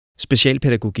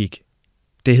Specialpædagogik.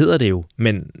 Det hedder det jo,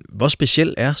 men hvor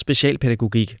speciel er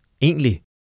specialpædagogik egentlig?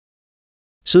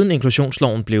 Siden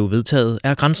inklusionsloven blev vedtaget,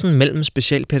 er grænsen mellem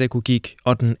specialpædagogik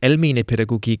og den almene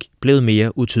pædagogik blevet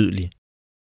mere utydelig.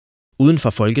 Uden for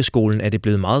folkeskolen er det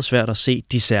blevet meget svært at se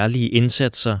de særlige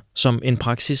indsatser som en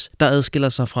praksis, der adskiller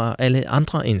sig fra alle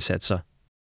andre indsatser.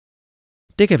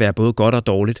 Det kan være både godt og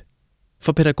dårligt,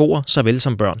 for pædagoger såvel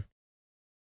som børn.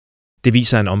 Det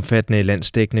viser en omfattende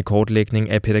landsdækkende kortlægning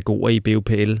af pædagoger i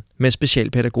BUPL med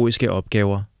specialpædagogiske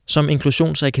opgaver, som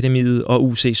Inklusionsakademiet og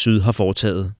UC Syd har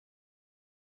foretaget.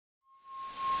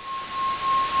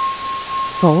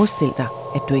 Forestil dig,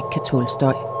 at du ikke kan tåle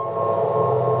støj.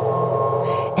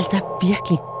 Altså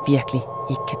virkelig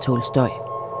ikke kan tåle støj.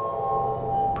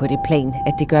 På det plan,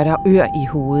 at det gør dig ør i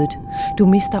hovedet. Du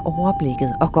mister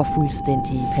overblikket og går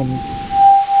fuldstændig i panik.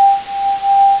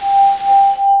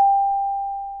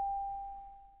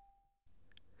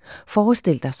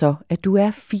 Forestil dig så, at du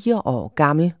er 4 år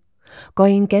gammel, går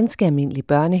i en ganske almindelig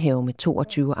børnehave med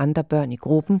 22 andre børn i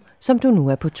gruppen, som du nu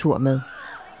er på tur med.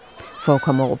 For at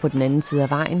komme over på den anden side af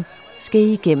vejen, skal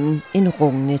I igennem en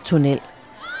rungende tunnel.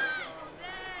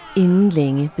 Inden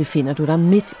længe befinder du dig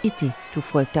midt i det, du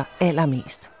frygter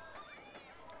allermest.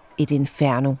 Et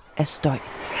inferno af støj.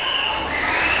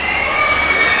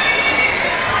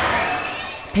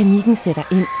 Panikken sætter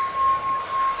ind,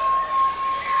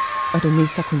 og du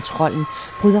mister kontrollen,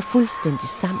 bryder fuldstændig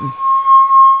sammen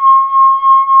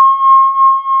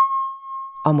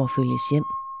og må følges hjem.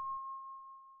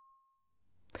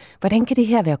 Hvordan kan det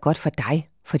her være godt for dig,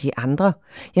 for de andre,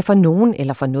 ja for nogen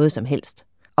eller for noget som helst?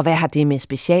 Og hvad har det med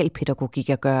specialpædagogik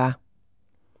at gøre?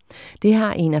 Det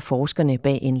har en af forskerne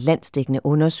bag en landsdækkende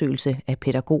undersøgelse af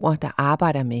pædagoger, der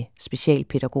arbejder med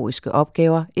specialpædagogiske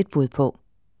opgaver, et bud på.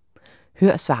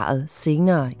 Hør svaret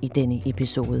senere i denne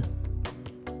episode.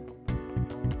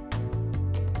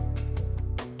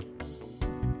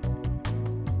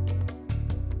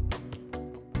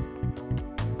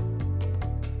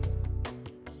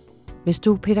 Hvis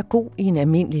du er pædagog i en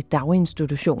almindelig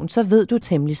daginstitution, så ved du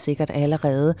temmelig sikkert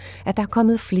allerede, at der er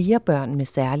kommet flere børn med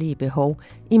særlige behov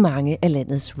i mange af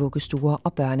landets vuggestuer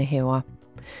og børnehaver.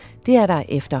 Det er der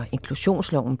efter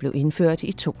inklusionsloven blev indført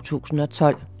i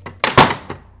 2012.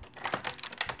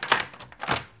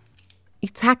 I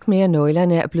takt med, at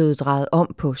nøglerne er blevet drejet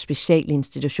om på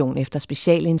specialinstitution efter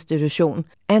specialinstitution,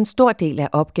 er en stor del af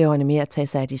opgaverne med at tage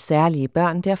sig af de særlige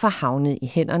børn derfor havnet i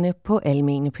hænderne på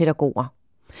almene pædagoger.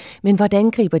 Men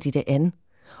hvordan griber de det an?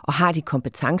 Og har de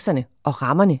kompetencerne og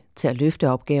rammerne til at løfte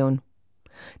opgaven?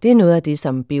 Det er noget af det,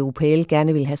 som BUPL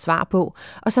gerne vil have svar på,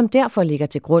 og som derfor ligger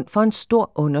til grund for en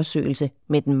stor undersøgelse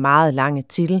med den meget lange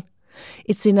titel.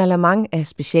 Et signalement af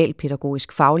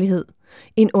specialpædagogisk faglighed.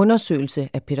 En undersøgelse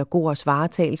af pædagogers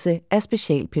varetagelse af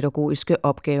specialpædagogiske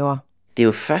opgaver. Det er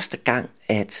jo første gang,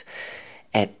 at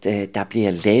der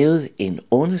bliver lavet en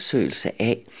undersøgelse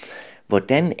af,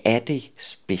 hvordan er det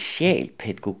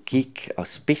specialpædagogik og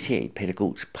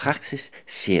specialpædagogisk praksis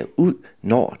ser ud,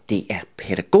 når det er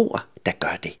pædagoger, der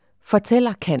gør det?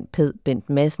 Fortæller cand.pæd. Bent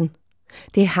Madsen.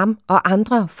 Det er ham og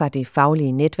andre fra det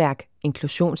faglige netværk,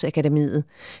 Inklusionsakademiet,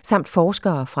 samt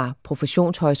forskere fra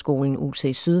Professionshøjskolen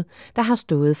UC Syd, der har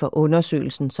stået for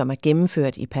undersøgelsen, som er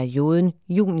gennemført i perioden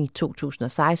juni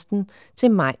 2016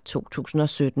 til maj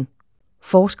 2017.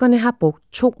 Forskerne har brugt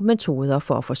 2 metoder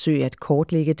for at forsøge at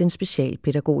kortlægge den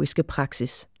specialpædagogiske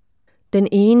praksis. Den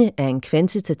ene er en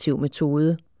kvantitativ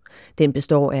metode. Den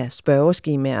består af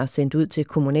spørgeskemaer sendt ud til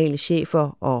kommunale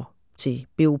chefer og til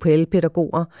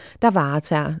BUPL-pædagoger, der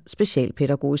varetager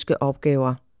specialpædagogiske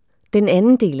opgaver. Den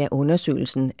anden del af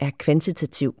undersøgelsen er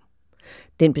kvantitativ.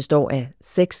 Den består af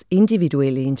 6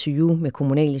 individuelle interview med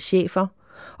kommunale chefer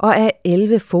og af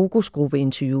 11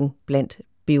 fokusgruppeinterview blandt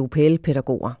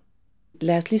BUPL-pædagoger.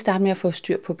 Lad os lige starte med at få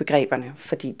styr på begreberne,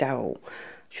 fordi der er jo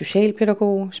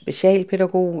socialpædagog,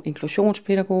 specialpædagog,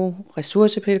 inklusionspædagog,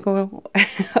 ressourcepædagog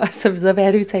osv. Hvad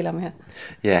er det, vi taler om her?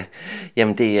 Ja,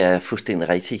 jamen det er fuldstændig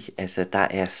rigtigt. Altså, der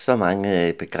er så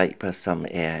mange begreber, som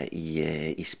er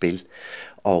i spil,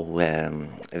 og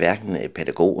hverken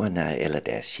pædagogerne eller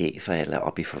deres chefer eller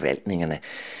oppe i forvaltningerne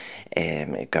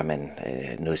gør man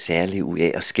noget særligt ud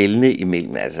af at skelne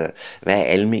imellem, altså hvad er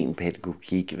almen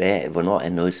pædagogik, hvornår er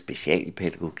noget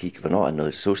specialpædagogik, hvornår er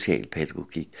noget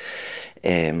socialpædagogik.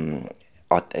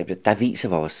 Og der viser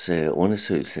vores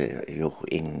undersøgelse jo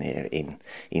en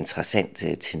interessant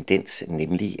tendens,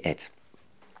 nemlig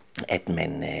at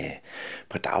man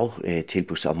på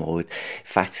dagtilbudsområdet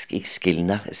faktisk ikke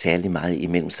skelner særlig meget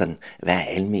imellem sådan, hvad er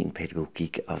almen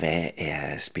pædagogik og hvad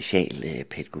er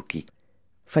specialpædagogik.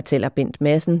 fortæller Bent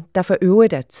Madsen, der for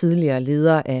øvrigt er tidligere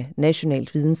leder af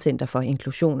Nationalt Videnscenter for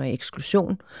Inklusion og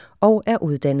Eksklusion og er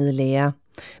uddannet lærer,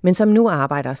 men som nu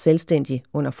arbejder selvstændigt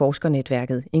under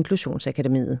forskernetværket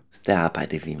Inklusionsakademiet. Der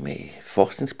arbejder vi med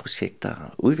forskningsprojekter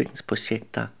og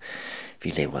udviklingsprojekter.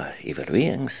 Vi laver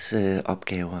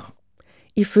evalueringsopgaver.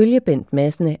 Ifølge Bent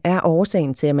Madsen er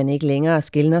årsagen til, at man ikke længere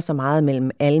skelner så meget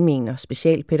mellem almen og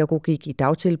specialpædagogik i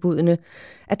dagtilbudene,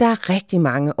 at der er rigtig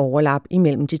mange overlap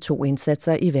imellem de to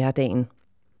indsatser i hverdagen.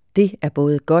 Det er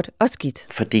både godt og skidt.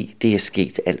 Fordi det er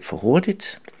sket alt for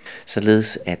hurtigt,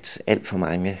 således at alt for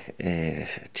mange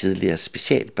tidligere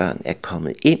specialbørn er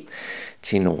kommet ind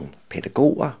til nogle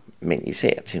pædagoger, men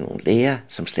især til nogle lærere,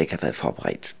 som slet ikke har været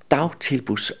forberedt.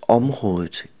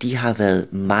 Dagtilbudsområdet, de har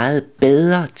været meget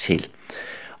bedre til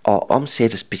at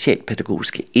omsætte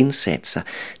specialpædagogiske indsatser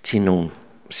til nogle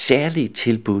særlige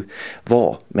tilbud,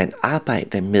 hvor man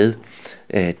arbejder med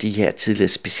de her tidligere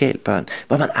specialbørn,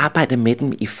 hvor man arbejder med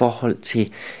dem i forhold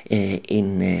til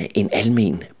en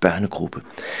almen børnegruppe.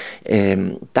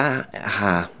 Der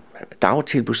har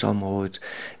dagtilbudsområdet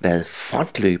været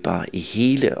frontløbere i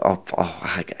hele og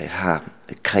har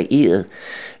kreeret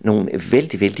nogle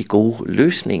vældig gode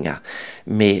løsninger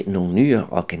med nogle nye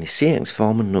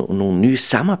organiseringsformer, nogle nye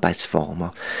samarbejdsformer.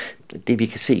 Det vi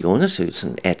kan se i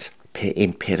undersøgelsen, at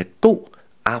en pædagog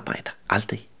arbejder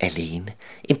aldrig alene.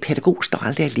 En pædagog står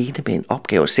aldrig alene med en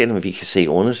opgave, selvom vi kan se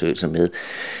undersøgelser med,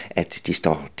 at de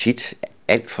står tit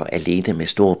alt for alene med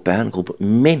store børnegrupper,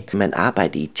 men man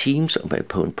arbejder i teams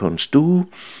på en stue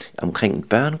omkring en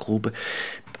børnegruppe,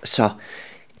 så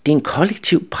det er en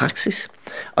kollektiv praksis,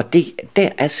 og der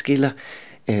adskiller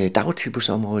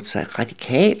dagtilbudsområdet sig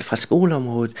radikalt fra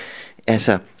skoleområdet.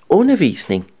 Altså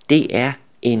undervisning, det er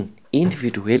en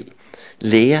individuel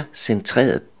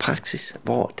lærercentreret praksis,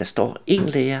 hvor der står én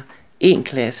lærer, én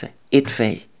klasse, ét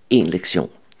fag, én lektion.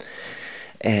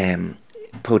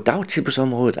 På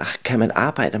dagtilbudsområdet kan man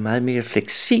arbejde meget mere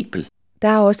fleksibelt. Der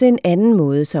er også en anden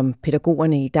måde, som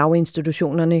pædagogerne i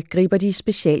daginstitutionerne griber de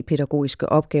specialpædagogiske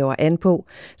opgaver an på,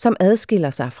 som adskiller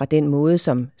sig fra den måde,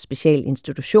 som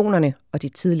specialinstitutionerne og de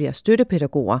tidligere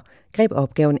støttepædagoger greb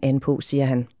opgaven an på, siger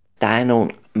han. Der er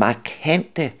nogle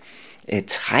markante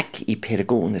træk i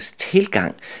pædagogernes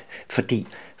tilgang, fordi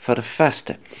for det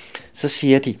første, så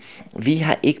siger de, vi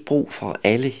har ikke brug for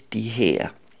alle de her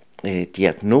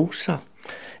diagnoser,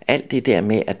 alt det der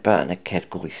med, at børn er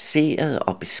kategoriseret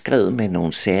og beskrevet med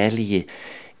nogle særlige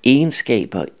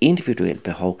egenskaber og individuelle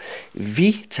behov.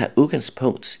 Vi tager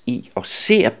udgangspunkt i og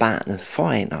ser barnet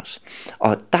foran os.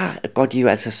 Og der går de jo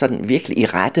altså sådan virkelig i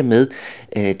rette med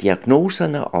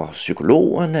diagnoserne og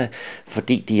psykologerne,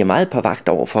 fordi de er meget på vagt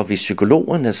over for, hvis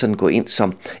psykologerne sådan går ind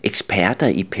som eksperter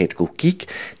i pædagogik,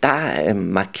 der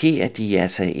markerer de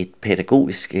altså et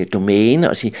pædagogisk domæne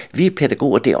og siger, vi er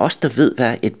pædagoger, det er os, der ved,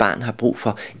 hvad et barn har brug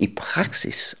for i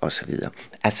praksis osv.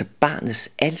 Altså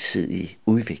barnets alsidige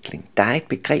udvikling. Der er et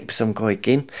begreb, som går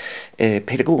igen.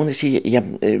 Pædagogerne siger,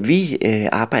 at vi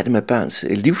arbejder med børns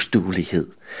livsduelighed.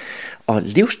 Og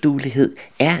livsduelighed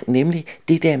er nemlig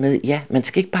det der med, ja, man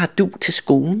skal ikke bare du til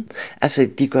skolen. Altså,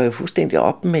 de går jo fuldstændig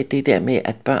op med det der med,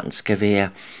 at børn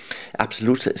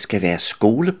absolut skal være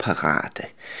skoleparate.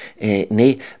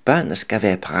 Nej, børnene skal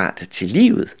være parate til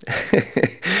livet.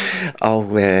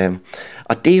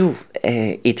 Og det er jo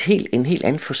en helt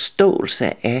anden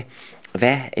forståelse af,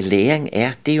 hvad læring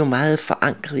er. Det er jo meget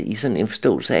forankret i sådan en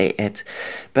forståelse af, at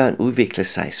børn udvikler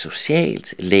sig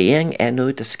socialt. Læring er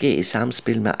noget, der sker i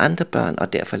samspil med andre børn,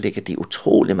 og derfor lægger de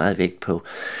utrolig meget vægt på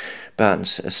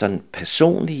børns sådan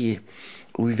personlige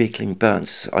udvikling,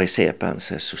 og især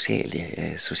børns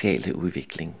sociale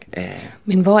udvikling.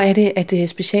 Men hvor er det, at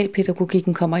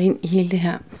specialpædagogikken kommer ind i hele det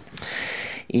her?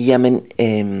 Jamen,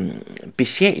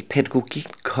 specialpædagogik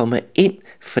kommer ind,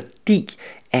 fordi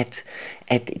at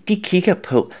de kigger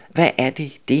på, hvad er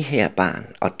det her barn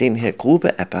og den her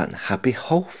gruppe af børn har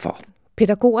behov for.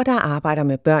 Pædagoger, der arbejder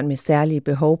med børn med særlige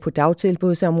behov på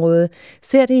dagtilbudsområdet,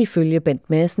 ser det ifølge Bent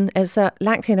Madsen altså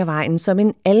langt hen ad vejen som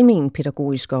en almen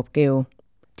pædagogisk opgave.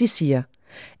 De siger,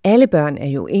 alle børn er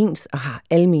jo ens og har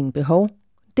almen behov.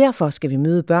 Derfor skal vi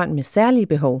møde børn med særlige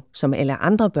behov som alle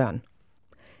andre børn.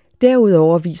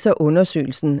 Derudover viser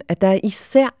undersøgelsen, at der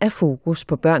især er fokus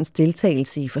på børns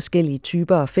deltagelse i forskellige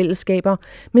typer af fællesskaber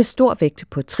med stor vægt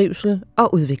på trivsel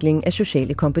og udvikling af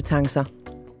sociale kompetencer.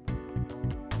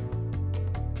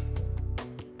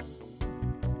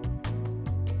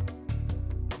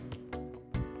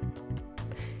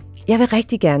 Jeg vil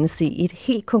rigtig gerne se et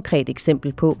helt konkret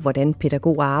eksempel på, hvordan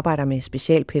pædagoger arbejder med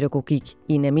specialpædagogik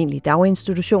i en almindelig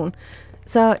daginstitution,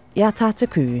 så jeg tager til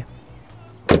Køge.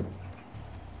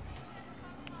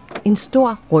 En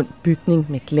stor, rund bygning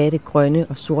med glatte grønne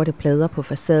og sorte plader på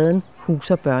facaden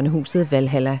huser børnehuset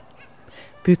Valhalla.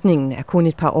 Bygningen er kun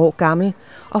et par år gammel,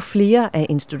 og flere af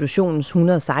institutionens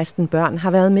 116 børn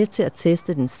har været med til at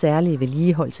teste den særlige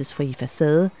vedligeholdelsesfrie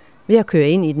facade ved at køre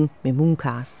ind i den med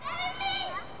mooncars.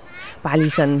 Bare lige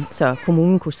sådan, så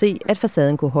kommunen kunne se, at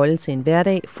facaden kunne holde til en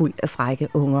hverdag fuld af frække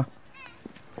unger.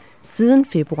 Siden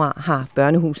februar har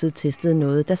børnehuset testet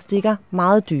noget, der stikker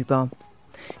meget dybere.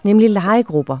 Nemlig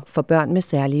legegrupper for børn med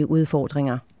særlige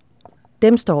udfordringer.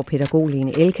 Dem står pædagog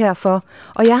Lene Elkjær for,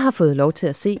 og jeg har fået lov til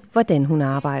at se, hvordan hun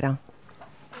arbejder.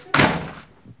 Hej.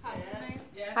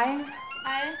 Hej,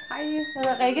 jeg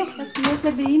hedder Rikke. Jeg skal mødes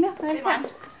med Lene Elkjær.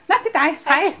 Nå, det er dig.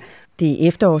 Hej. Det er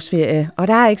efterårsferie, og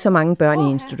der er ikke så mange børn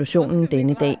i institutionen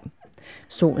denne dag.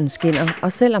 Solen skinner,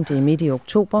 og selvom det er midt i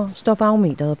oktober, står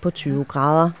barometeret på 20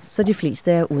 grader, så de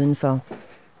fleste er udenfor.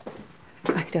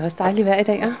 Det er også dejligt vejr i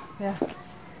dag, ja? Ja.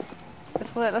 Jeg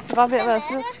troede ellers, det var ved at være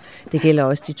slut. Det gælder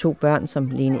også de 2 børn, som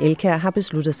Lene Elkjær har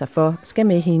besluttet sig for, skal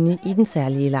med hende i den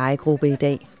særlige legegruppe i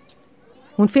dag.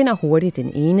 Hun finder hurtigt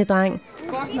den ene dreng.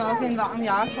 Godt nok en varm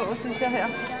jakke på, synes jeg her.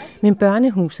 Men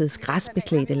børnehusets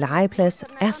græsbeklædte legeplads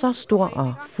er så stor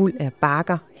og fuld af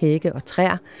bakker, hække og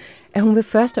træer, at hun ved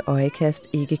første øjekast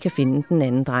ikke kan finde den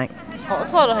anden dreng. Hvor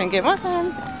tror du, han gemmer sig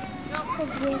henne? Han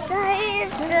gemmer sig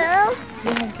et sted.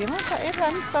 Ja, han gemmer sig et eller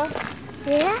andet sted.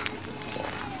 Ja,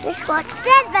 det skal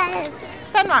den vej.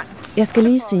 Den vej. Jeg skal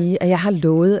lige sige, at jeg har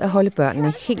lovet at holde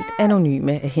børnene helt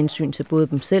anonyme af hensyn til både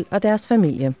dem selv og deres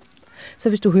familie. Så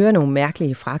hvis du hører nogle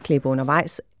mærkelige fraklip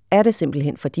undervejs, er det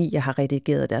simpelthen fordi, jeg har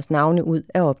redigeret deres navne ud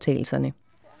af optagelserne.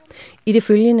 I det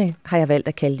følgende har jeg valgt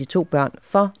at kalde de 2 børn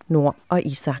for Nor og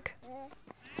Isak.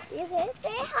 Jeg kan ikke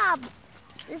se ham.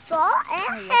 Hvor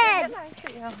er han?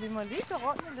 Vi må lige gå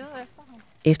rundt og lede efter ham.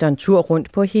 Efter en tur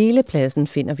rundt på hele pladsen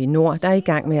finder vi Nor, der er i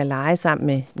gang med at lege sammen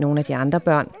med nogle af de andre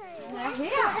børn.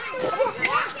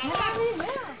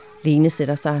 Lene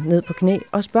sætter sig ned på knæ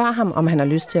og spørger ham, om han har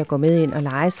lyst til at gå med ind og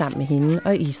lege sammen med hende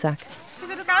og Isak.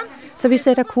 Så vi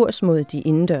sætter kurs mod de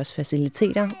indendørs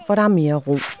faciliteter, hvor der er mere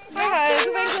ro.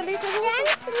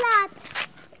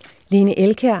 Lene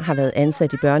Elkjær har været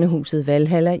ansat i børnehuset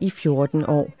Valhalla i 14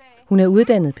 år. Hun er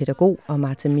uddannet pædagog og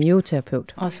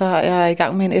Bartholomew-terapeut. Og så er jeg i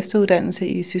gang med en efteruddannelse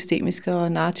i systemisk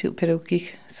og narrativ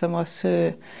pædagogik, som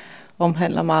også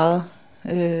omhandler meget,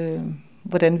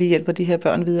 hvordan vi hjælper de her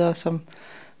børn videre,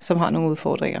 som har nogle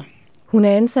udfordringer. Hun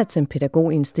er ansat som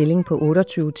pædagog i en stilling på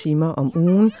 28 timer om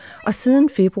ugen, og siden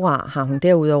februar har hun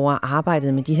derudover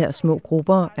arbejdet med de her små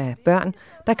grupper af børn,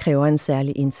 der kræver en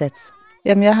særlig indsats.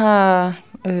 Jamen, jeg har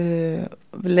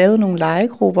lavet nogle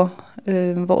legegrupper,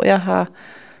 hvor jeg har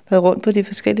været rundt på de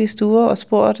forskellige stuer og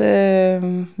spurgt,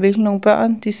 hvilke nogle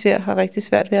børn de ser har rigtig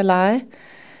svært ved at lege.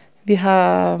 Vi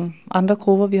har andre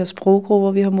grupper, vi har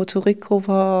sproggrupper, vi har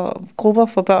motorikgrupper, grupper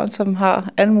for børn, som har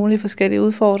alle mulige forskellige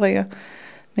udfordringer.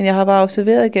 Men jeg har bare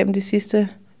observeret igennem de sidste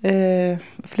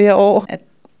flere år, at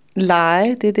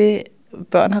lege, det er det,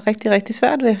 børn har rigtig, rigtig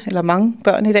svært ved, eller mange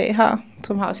børn i dag har,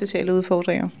 som har sociale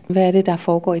udfordringer. Hvad er det, der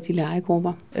foregår i de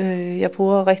legegrupper? Jeg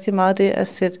bruger rigtig meget det at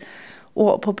sætte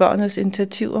ord på børnenes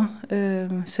initiativer,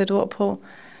 sætte ord på,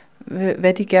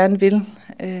 hvad de gerne vil.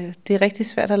 Det er rigtig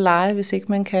svært at lege, hvis ikke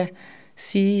man kan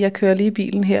sige, jeg kører lige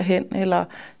bilen herhen, eller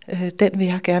den vil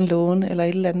jeg gerne låne, eller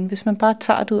et eller andet. Hvis man bare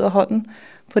tager det ud af hånden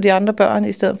på de andre børn,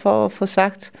 i stedet for at få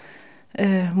sagt,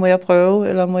 må jeg prøve,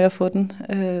 eller må jeg få den,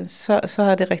 så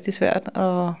er det rigtig svært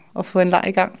at få en leg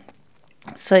i gang.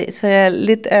 Så jeg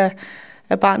lidt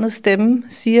af barnets stemme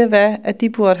siger, hvad at de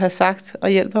burde have sagt, og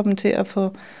hjælper dem til at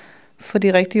få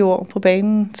de rigtige ord på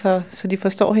banen, så de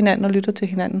forstår hinanden og lytter til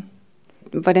hinanden.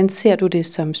 Hvordan ser du det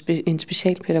som en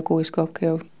specialpædagogisk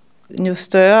opgave? Jo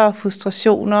større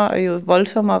frustrationer og jo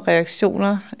voldsommere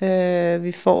reaktioner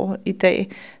vi får i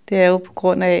dag, det er jo på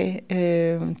grund af,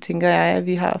 tænker jeg, at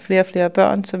vi har flere og flere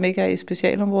børn, som ikke er i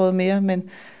specialområdet mere, men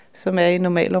som er i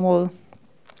normalområdet.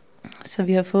 Så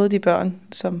vi har fået de børn,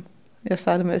 som jeg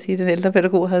startede med at sige, den ældre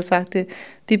pædagog havde sagt det,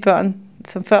 de børn,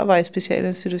 som før var i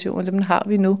specialinstitutioner, dem har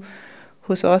vi nu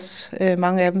hos os.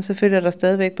 Mange af dem, selvfølgelig er der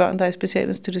stadigvæk børn, der er i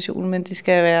specialinstitutioner, men de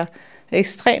skal være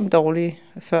ekstremt dårlige,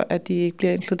 før at de ikke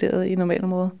bliver inkluderet i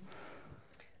normalområdet.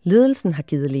 Ledelsen har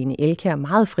givet Lene Elkjær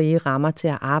meget frie rammer til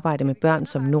at arbejde med børn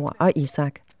som Nor og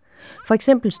Isak. For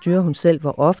eksempel styrer hun selv,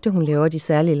 hvor ofte hun laver de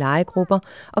særlige legegrupper,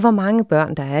 og hvor mange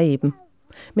børn der er i dem.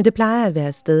 Men det plejer at være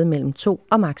et sted mellem 2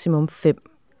 og maksimum 5.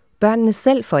 Børnene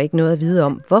selv får ikke noget at vide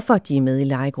om, hvorfor de er med i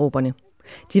legegrupperne.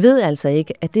 De ved altså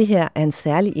ikke, at det her er en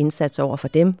særlig indsats over for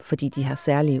dem, fordi de har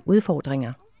særlige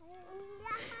udfordringer.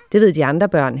 Det ved de andre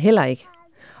børn heller ikke.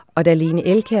 Og da Lene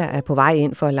Elkjær er på vej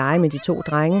ind for at lege med de 2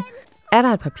 drenge, er der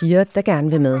et par piger, der gerne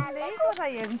vil med. Lego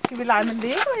derhjemme. Skal vi lege med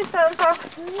Lego i stedet for?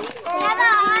 Jeg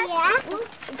var også.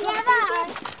 Jeg var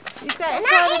også. I dag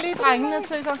så er det lige drengene,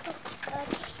 tøser.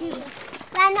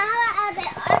 Hvornår er det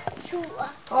også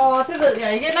tur? Det ved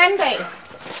jeg ikke. En anden dag.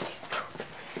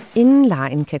 Inden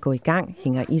legen kan gå i gang,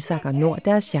 hænger Isak og Nord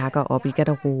deres jakker op i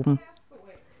garderoben.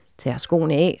 Tager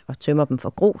skoene af og tømmer dem for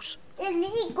grus. Det er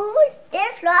lige gul. Det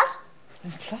er flot.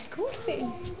 En flot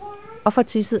gulsten. Og får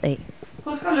tisset af.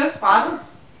 Husk at løfte brættet.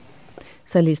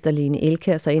 Så lister Lene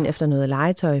Elkjær sig ind efter noget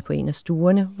legetøj på en af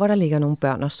stuerne, hvor der ligger nogle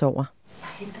børn og sover. Jeg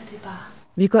henter det bare.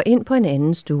 Vi går ind på en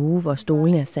anden stue, hvor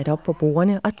stolene er sat op på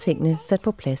bordene og tingene sat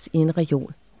på plads i en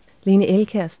reol. Lene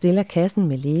Elkjær stiller kassen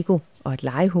med Lego og et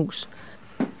legehus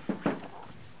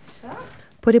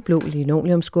på det blå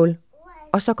linoleumsgulv,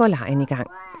 og så går legen i gang.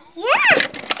 Ja,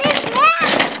 det er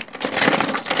klart.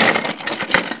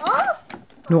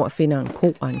 Nord finder en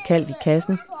ko og en kalv i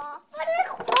kassen. Hvor er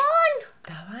kronen?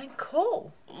 Der var en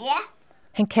ko. Ja.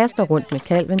 Han kaster rundt med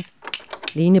kalven.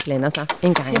 Lene blander sig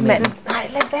en gang imellem. Nej,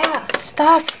 lad være.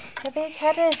 Stop. Jeg vil ikke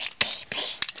have det.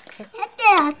 Det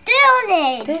er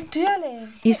dyrlæge. Det er dyrlæge.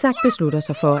 Isak beslutter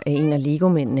sig for, at en af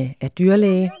legomændene er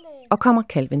dyrlæge, og kommer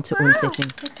kalven til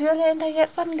undsætning. Det er dyrlægen, der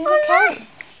hjælper den lille kalv.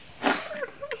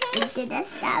 Det er der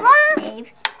samme snape.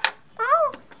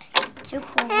 Til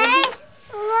kronen.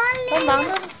 Hvad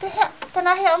mangler du? Det her. Den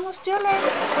er her om hos dyrlægen.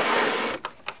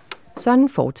 Sådan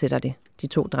fortsætter det. De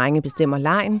to drenge bestemmer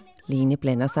legen. Lene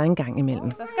blander sig en gang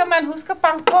imellem. Så skal man huske at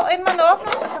banke på, inden man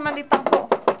åbner, så kan man lige banke på.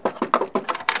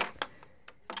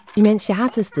 Imens jeg er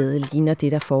til stede, ligner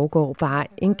det, der foregår, bare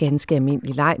en ganske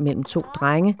almindelig leg mellem to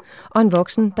drenge og en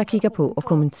voksen, der kigger på og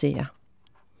kommenterer.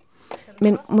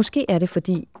 Men måske er det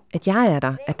fordi, at jeg er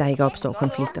der, at der ikke opstår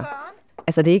konflikter.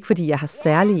 Altså det er ikke fordi, jeg har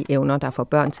særlige evner, der får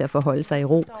børn til at forholde sig i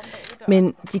ro,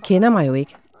 men de kender mig jo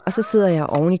ikke. Og så sidder jeg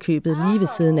oven i købet lige ved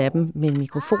siden af dem med en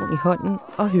mikrofon i hånden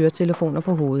og høretelefoner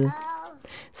på hovedet.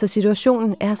 Så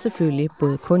situationen er selvfølgelig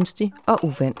både kunstig og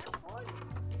uvant.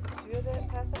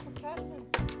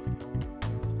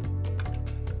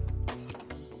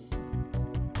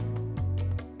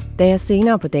 Da jeg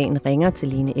senere på dagen ringer til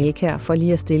Lene Elkjær for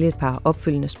lige at stille et par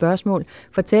opfølgende spørgsmål,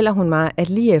 fortæller hun mig, at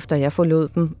lige efter jeg forlod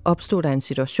dem, opstod der en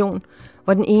situation,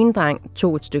 hvor den ene dreng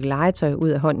tog et stykke legetøj ud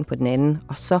af hånden på den anden,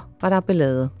 og så var der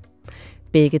ballade.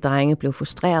 Begge drenge blev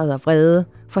frustrerede og vrede,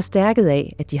 forstærket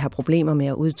af, at de har problemer med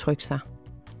at udtrykke sig.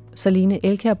 Så Lene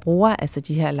Elkjær bruger altså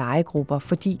de her legegrupper,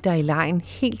 fordi der i legen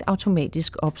helt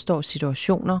automatisk opstår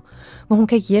situationer, hvor hun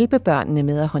kan hjælpe børnene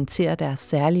med at håndtere deres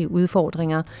særlige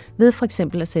udfordringer ved for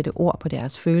eksempel at sætte ord på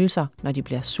deres følelser, når de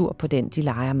bliver sur på den, de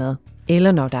leger med,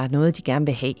 eller når der er noget, de gerne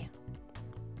vil have.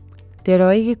 Det er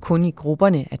dog ikke kun i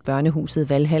grupperne, at børnehuset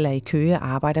Valhalla i Køge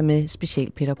arbejder med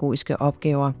specialpædagogiske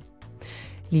opgaver.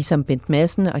 Ligesom Bent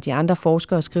Madsen og de andre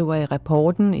forskere skriver i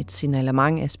rapporten et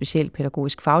signalement af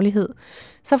specialpædagogisk faglighed,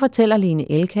 så fortæller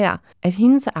Lene Elkjær, at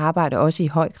hendes arbejde også i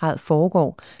høj grad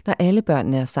foregår, når alle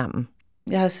børnene er sammen.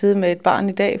 Jeg har siddet med et barn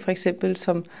i dag, for eksempel,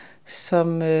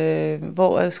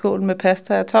 hvor skålen med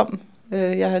pasta er tom.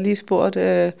 Jeg har lige spurgt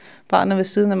barnet ved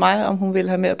siden af mig, om hun ville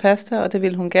have mere pasta, og det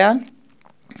ville hun gerne.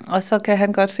 Og så kan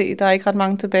han godt se, at der er ikke ret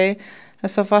mange tilbage, og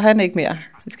så får han ikke mere.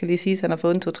 Det skal lige sige, at han har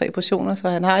fået 2-3 portioner, så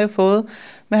han har jo fået,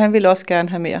 men han vil også gerne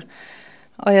have mere.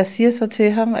 Og jeg siger så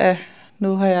til ham, at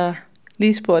nu har jeg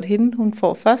lige spurgt hende, hun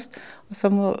får først, og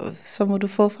så må du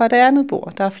få fra det andet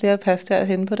bord. Der er flere pastaer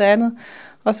henne på det andet.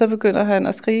 Og så begynder han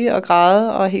at skrige og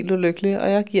græde og er helt ulykkelig,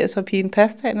 og jeg giver så pigen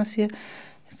pastaen og siger,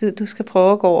 du skal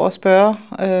prøve at gå over og spørge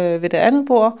ved det andet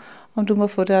bord, om du må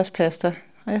få deres pasta.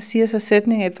 Og jeg siger så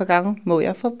sætningen et par gange, må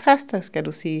jeg få pasta, skal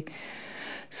du sige.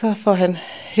 Så får han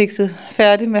hekset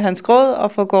færdig med hans gråd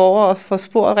og får gå over og får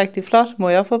spurgt rigtig flot, må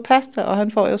jeg få pasta? Og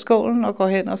han får jo skålen og går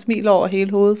hen og smiler over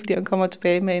hele hovedet, fordi han kommer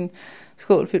tilbage med en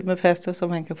skål fyldt med pasta,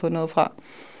 som han kan få noget fra.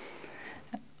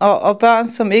 Og børn,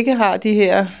 som ikke har de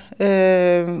her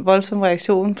voldsomme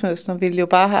reaktioner, vil jo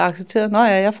bare have accepteret, nå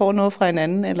ja, jeg får noget fra en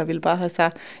anden, eller vil bare have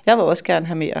sagt, jeg vil også gerne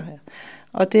have mere.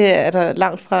 Og det er der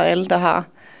langt fra alle, der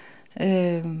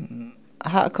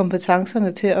har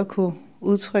kompetencerne til at kunne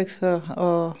udtrykke sig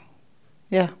og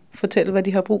fortælle, hvad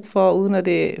de har brug for, uden at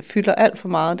det fylder alt for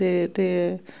meget. Det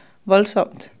er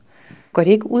voldsomt. Går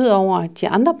det ikke ud over de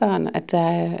andre børn, at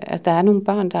der er nogle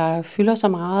børn, der fylder så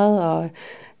meget og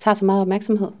tager så meget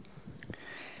opmærksomhed?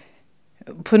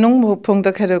 På nogle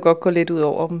punkter kan det jo godt gå lidt ud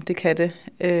over dem, det kan det.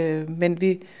 Men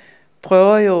vi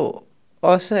prøver jo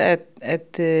også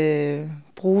at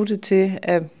bruge det til,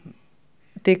 at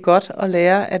det er godt at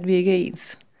lære, at vi ikke er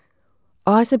ens.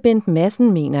 Også Bent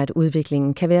Madsen mener, at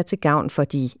udviklingen kan være til gavn for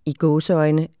de, i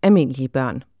gåseøjne, almindelige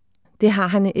børn. Det har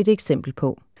han et eksempel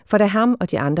på. For da ham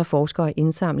og de andre forskere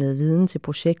indsamlede viden til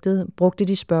projektet, brugte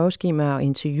de spørgeskemaer og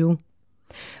interview.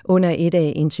 Under et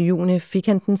af interviewene fik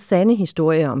han den sande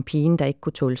historie om pigen, der ikke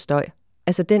kunne tåle støj.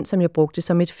 Altså den, som jeg brugte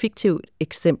som et fiktivt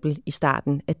eksempel i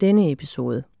starten af denne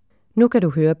episode. Nu kan du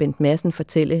høre Bent Madsen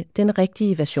fortælle den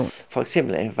rigtige version. For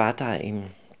eksempel var der en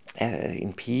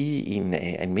pige i en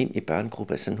almindelig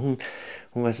børnegruppe. Altså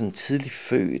hun var sådan tidligt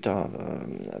født og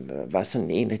var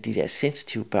sådan en af de der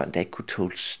sensitive børn, der ikke kunne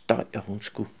tåle støj, og hun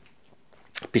skulle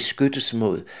beskyttes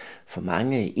mod for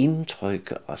mange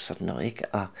indtryk og sådan noget, ikke?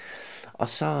 Og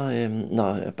så,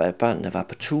 når børnene var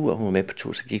på tur, og hun var med på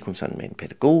tur, så gik hun sådan med en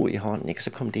pædagog i hånden, ikke? Så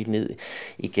kom det ned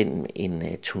igennem en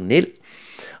tunnel,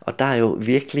 og der er jo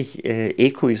virkelig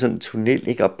ekko i sådan en tunnel,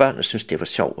 ikke? Og børnene synes, det var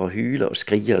sjovt at hyle og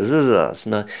skrige og sådan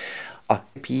noget. Og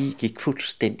pigen gik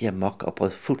fuldstændig amok og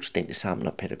brød fuldstændig sammen,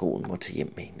 og pædagogen måtte tage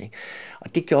hjem med hende, ikke?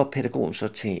 Og det gjorde pædagogen så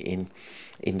til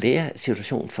en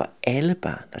læresituation for alle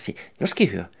børn, og sige, nu skal I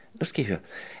høre.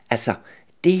 Altså,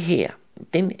 det her,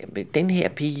 den her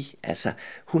pige, altså,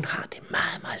 hun har det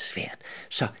meget, meget svært.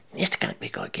 Så næste gang vi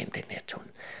går igennem den her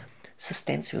tunnel, så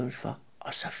standser vi udenfor,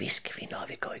 og så visker vi, når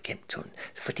vi går igennem tunnelen.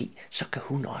 Fordi så kan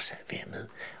hun også være med.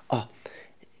 Og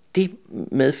det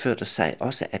medførte sig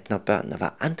også, at når børnene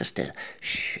var andre steder,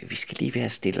 vi skal lige være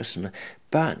stille og sådan noget.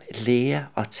 Børn lærer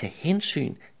at tage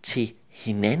hensyn til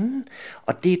hinanden,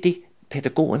 og det er det,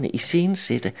 pædagogerne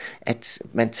iscenesætter, at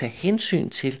man tager hensyn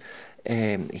til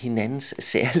hinandens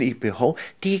særlige behov.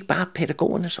 Det er ikke bare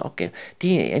pædagogernes opgave,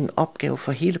 det er en opgave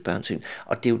for hele børnesyn.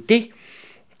 Og det er jo det,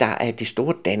 der er det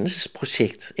store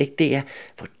dannelsesprojekt, ikke? Det er,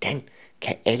 hvordan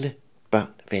kan alle børn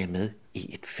være med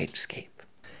i et fællesskab?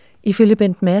 Ifølge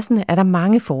Bent Madsen er der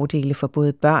mange fordele for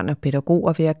både børn og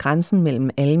pædagoger ved at grænsen mellem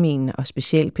almen og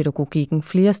specialpædagogikken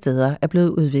flere steder er blevet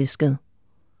udvisket.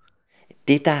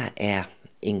 Det, der er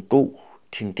en god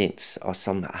tendens, og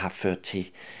som har ført til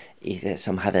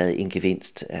som har været en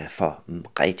gevinst for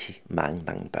rigtig mange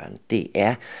børn, det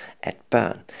er, at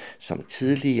børn, som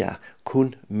tidligere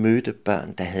kun mødte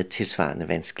børn, der havde tilsvarende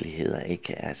vanskeligheder,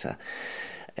 ikke? Altså,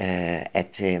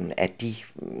 at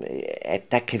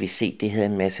der kan vi se, det havde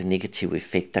en masse negative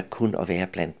effekter kun at være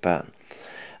blandt børn,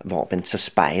 hvor man så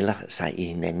spejler sig i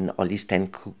hinanden, og lige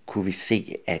kunne vi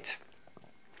se, at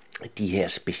de her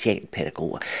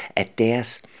specialpædagoger, at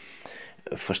deres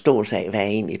forståelse af, hvad er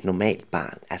egentlig et normalt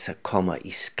barn, altså kommer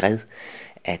i skred,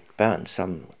 at børn,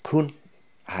 som kun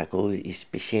har gået i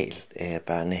special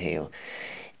børnehave,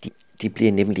 de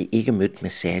bliver nemlig ikke mødt med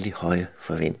særlig høje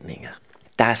forventninger.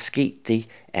 Der er sket det,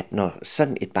 at når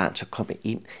sådan et barn så kommer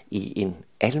ind i en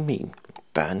almen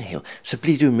børnehave, så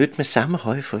bliver det jo mødt med samme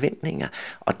høje forventninger,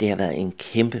 og det har været en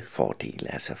kæmpe fordel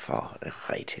altså for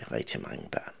rigtig, rigtig mange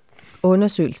børn.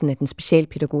 Undersøgelsen af den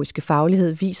specialpædagogiske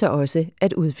faglighed viser også,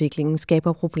 at udviklingen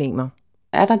skaber problemer.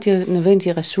 Er der de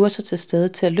nødvendige ressourcer til stede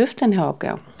til at løfte den her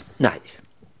opgave? Nej,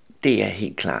 det er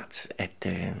helt klart, at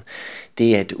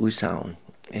det er et udsagn,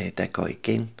 der går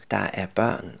igen. Der er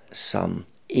børn, som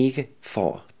ikke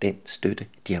får den støtte,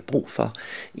 de har brug for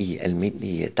i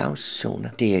almindelige daginstitutioner.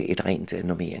 Det er et rent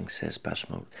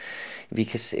normeringsspørgsmål. Vi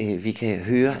kan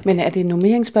høre... Men er det et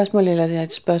normeringsspørgsmål, eller er det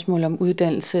et spørgsmål om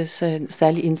uddannelse,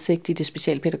 særlig indsigt i det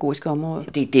specialpædagogiske område?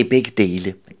 Det er begge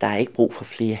dele. Der er ikke brug for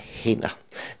flere hænder.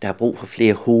 Der er brug for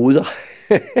flere hoveder.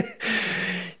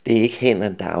 Det er ikke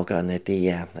hænderne, der er afgørende.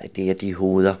 Det er de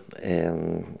hoveder,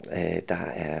 der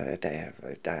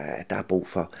er brug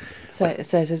for. Så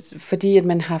altså, fordi at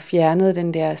man har fjernet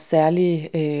den der særlige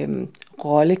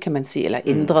rolle, kan man sige, eller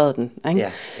ændret den,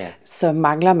 ikke? Ja. Så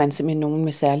mangler man simpelthen nogen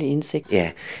med særlig indsigt.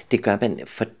 Ja, det gør man,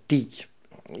 fordi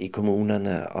i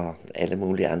kommunerne og alle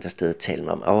mulige andre steder taler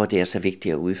man om, det er så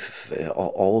vigtigt at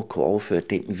kunne overføre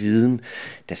den viden,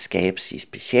 der skabes i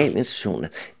specialinstitutioner,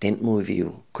 den må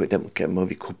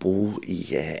vi kunne bruge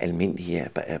i almindelige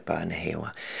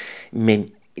børnehaver. Men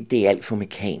det er alt for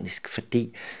mekanisk,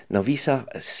 fordi når vi så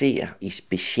ser i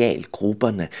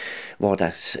specialgrupperne, hvor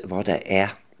der er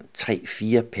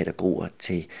 3-4 pædagoger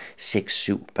til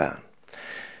 6-7 børn,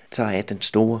 så er den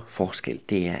store forskel,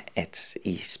 det er, at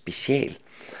i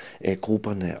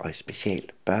specialgrupperne og i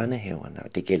specialbørnehaverne,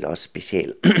 og det gælder også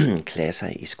specialklasser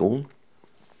i skolen,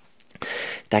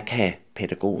 der kan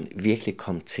pædagogen virkelig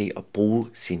komme til at bruge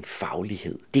sin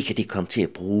faglighed. Det kan de komme til at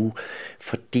bruge,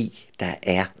 fordi der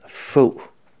er få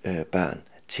børn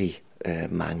til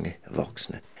mange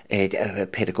voksne.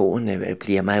 Pædagogerne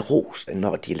bliver meget rost,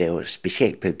 når de laver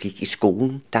specialpædagogik i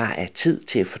skolen. Der er tid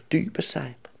til at fordybe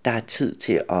sig. Der er tid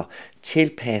til at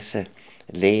tilpasse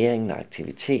læringen og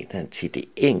aktiviteterne til det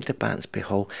enkelte barns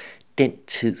behov. Den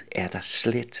tid er der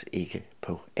slet ikke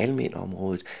på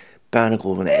almenområdet.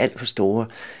 Børnegrupperne er alt for store.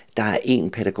 Der er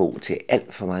en pædagog til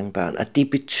alt for mange børn, og det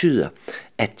betyder,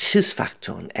 at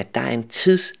tidsfaktoren, at der er en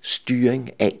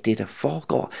tidsstyring af det, der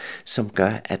foregår, som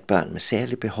gør, at børn med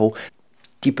særlige behov,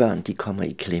 de børn, de kommer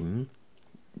i klemme.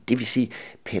 Det vil sige,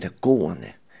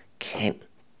 pædagogerne kan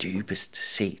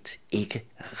dybest set ikke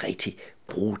rigtig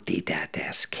bruge det, der er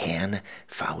deres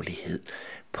kernefaglighed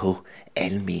på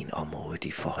almenområdet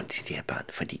i forhold til de her børn,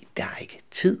 fordi der er ikke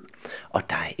tid, og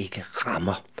der er ikke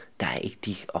rammer. Der er ikke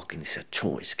de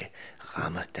organisatoriske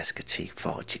rammer, der skal til for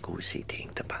at tilgodese det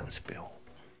enkelte barns behov.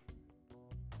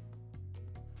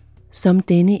 Som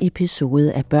denne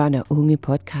episode af Børn og Unge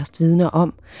podcast vidner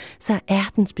om, så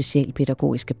er den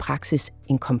specialpædagogiske praksis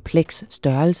en kompleks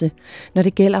størrelse, når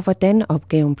det gælder, hvordan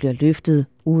opgaven bliver løftet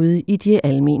ude i de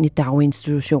almene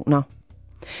daginstitutioner.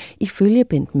 Ifølge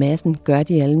Bent Madsen gør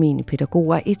de almene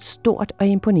pædagoger et stort og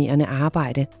imponerende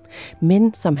arbejde.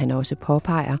 Men som han også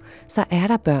påpeger, så er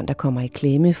der børn, der kommer i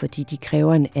klemme, fordi de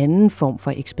kræver en anden form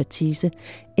for ekspertise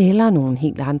eller nogle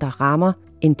helt andre rammer,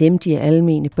 end dem de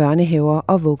almene børnehaver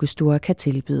og vuggestuer kan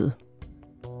tilbyde.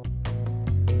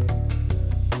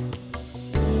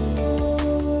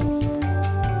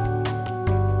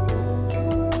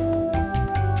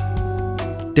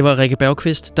 Det var Rikke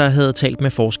Bergqvist, der havde talt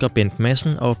med forsker Bent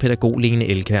Madsen og pædagog Lene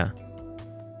Elkjær.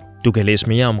 Du kan læse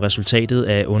mere om resultatet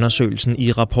af undersøgelsen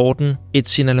i rapporten Et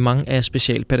signalement af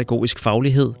specialpædagogisk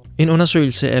faglighed, en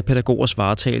undersøgelse af pædagogers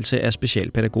varetagelse af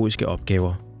specialpædagogiske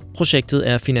opgaver. Projektet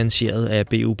er finansieret af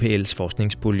BUPL's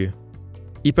forskningspulje.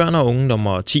 I Børn og Unge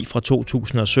nummer 10 fra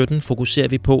 2017 fokuserer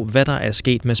vi på, hvad der er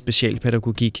sket med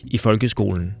specialpædagogik i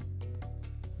folkeskolen.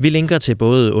 Vi linker til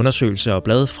både undersøgelser og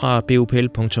blad fra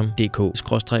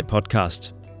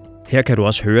bupl.dk/podcast. Her kan du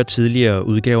også høre tidligere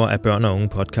udgaver af Børn og Unge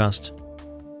podcast.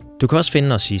 Du kan også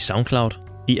finde os i SoundCloud,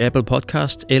 i Apple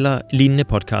Podcast eller lignende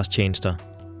podcasttjenester.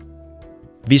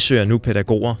 Vi søger nu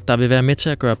pædagoger, der vil være med til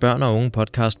at gøre Børn og Unge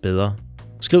podcast bedre.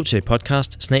 Skriv til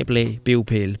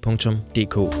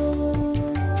podcast@bupl.dk.